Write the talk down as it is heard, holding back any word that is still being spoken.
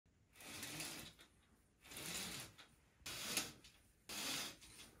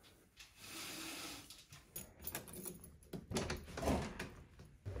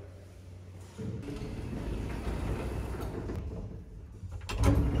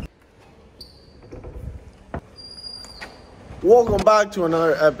Welcome back to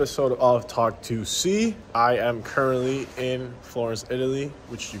another episode of Talk to See. I am currently in Florence, Italy,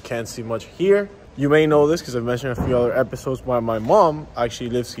 which you can't see much here. You may know this because I've mentioned a few other episodes, but my mom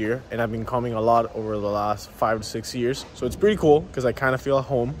actually lives here and I've been coming a lot over the last 5 to 6 years. So it's pretty cool because I kind of feel at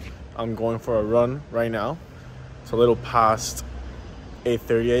home. I'm going for a run right now. It's a little past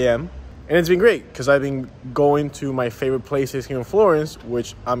 8:30 a.m. And it's been great because I've been going to my favorite places here in Florence,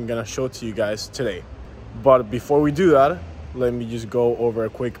 which I'm going to show to you guys today. But before we do that, let me just go over a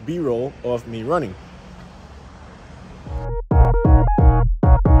quick B-roll of me running.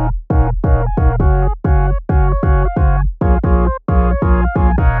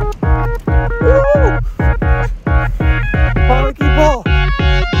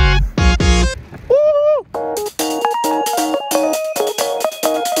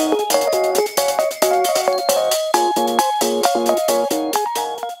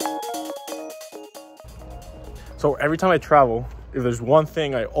 So every time I travel, if there's one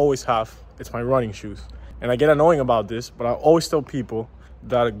thing I always have, it's my running shoes. And I get annoying about this, but I always tell people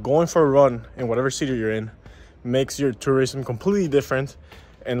that going for a run in whatever city you're in makes your tourism completely different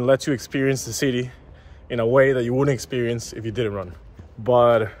and lets you experience the city in a way that you wouldn't experience if you didn't run.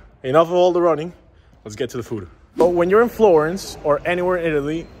 But enough of all the running, let's get to the food. But when you're in Florence or anywhere in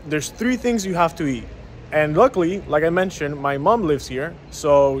Italy, there's 3 things you have to eat. And luckily, like I mentioned, my mom lives here,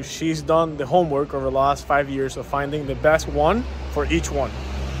 so she's done the homework over the last 5 years of finding the best one for each one.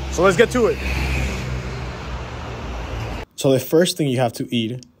 So let's get to it. So the first thing you have to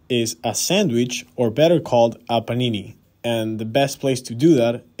eat is a sandwich, or better called a panini. And the best place to do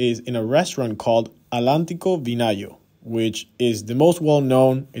that is in a restaurant called All'Antico Vinaio, which is the most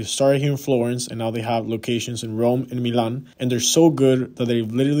well-known. It started here in Florence, and now they have locations in Rome and Milan. And they're so good that they've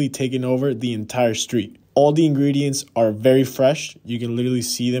literally taken over the entire street. All the ingredients are very fresh. You can literally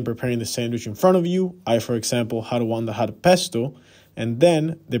see them preparing the sandwich in front of you. I, for example, had one that had pesto. And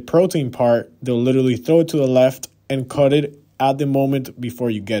then the protein part, they'll literally throw it to the left and cut it at the moment before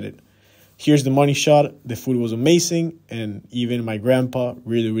you get it. Here's the money shot. The food was amazing, and even my grandpa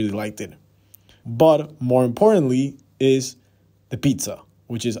really liked it. But more importantly is the pizza,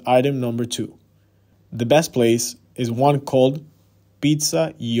 which is item number 2. The best place is one called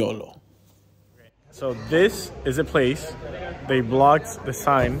Pizza Iolo. So this is a place. They blocked the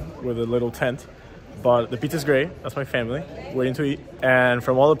sign with a little tent, but the pizza's great. That's my family waiting to eat. And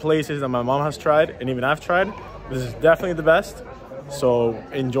from all the places that my mom has tried, and even I've tried, this is definitely the best. So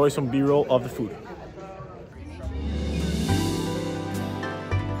enjoy some B-roll of the food.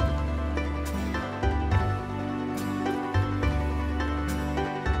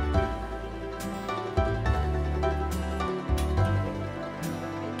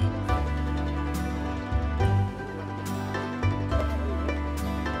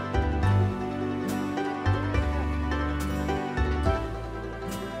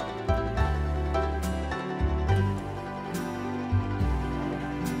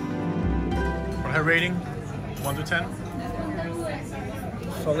 Her rating, 1 to 10?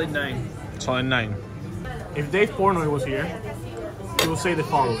 Solid 9. Solid 9. If Dave Portnoy was here, he will say the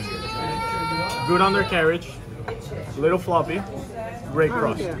following: good undercarriage, little floppy, great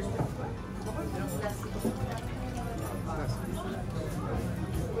crust.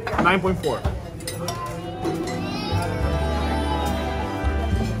 9.4.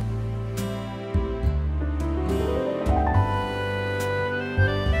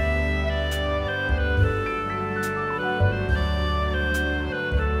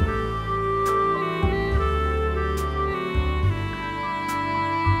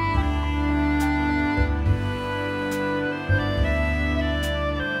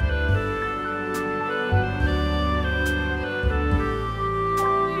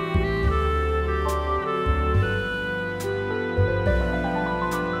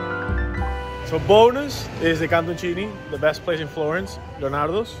 So bonus is the Cantucci, the best place in Florence,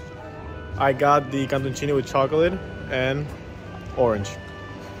 Leonardo's. I got the Cantucci with chocolate and orange.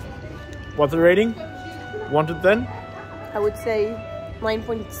 What's the rating? 1 to 10? I would say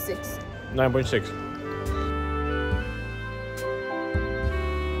 9.6. 9.6.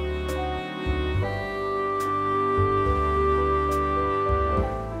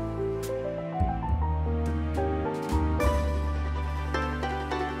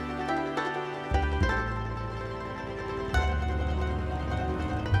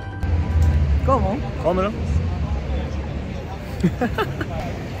 ¿Cómo? Cómelo.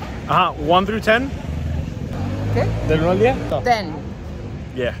 1 through 10? ¿Qué? Del 1 al 10? 10.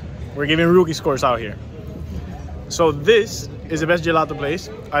 Yeah, we're giving rookie scores out here. So this is the best gelato place.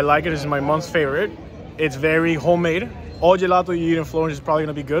 I like it. This is my mom's favorite. It's very homemade. All gelato you eat in Florence is probably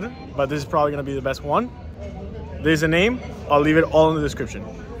gonna be good, but this is probably gonna be the best one. There's a name. I'll leave it all in the description.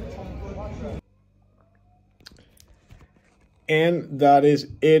 And that is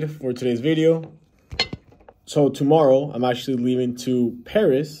it for today's video. So tomorrow I'm actually leaving to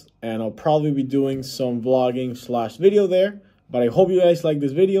Paris and I'll probably be doing some vlogging / video there. But I hope you guys like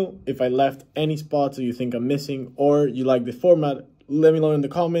this video. If I left any spots that you think I'm missing or you like the format, let me know in the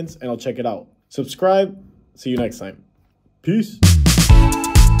comments and I'll check it out. Subscribe. See you next time. Peace.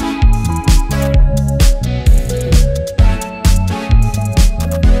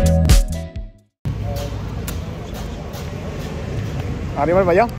 Arriba el Bayao.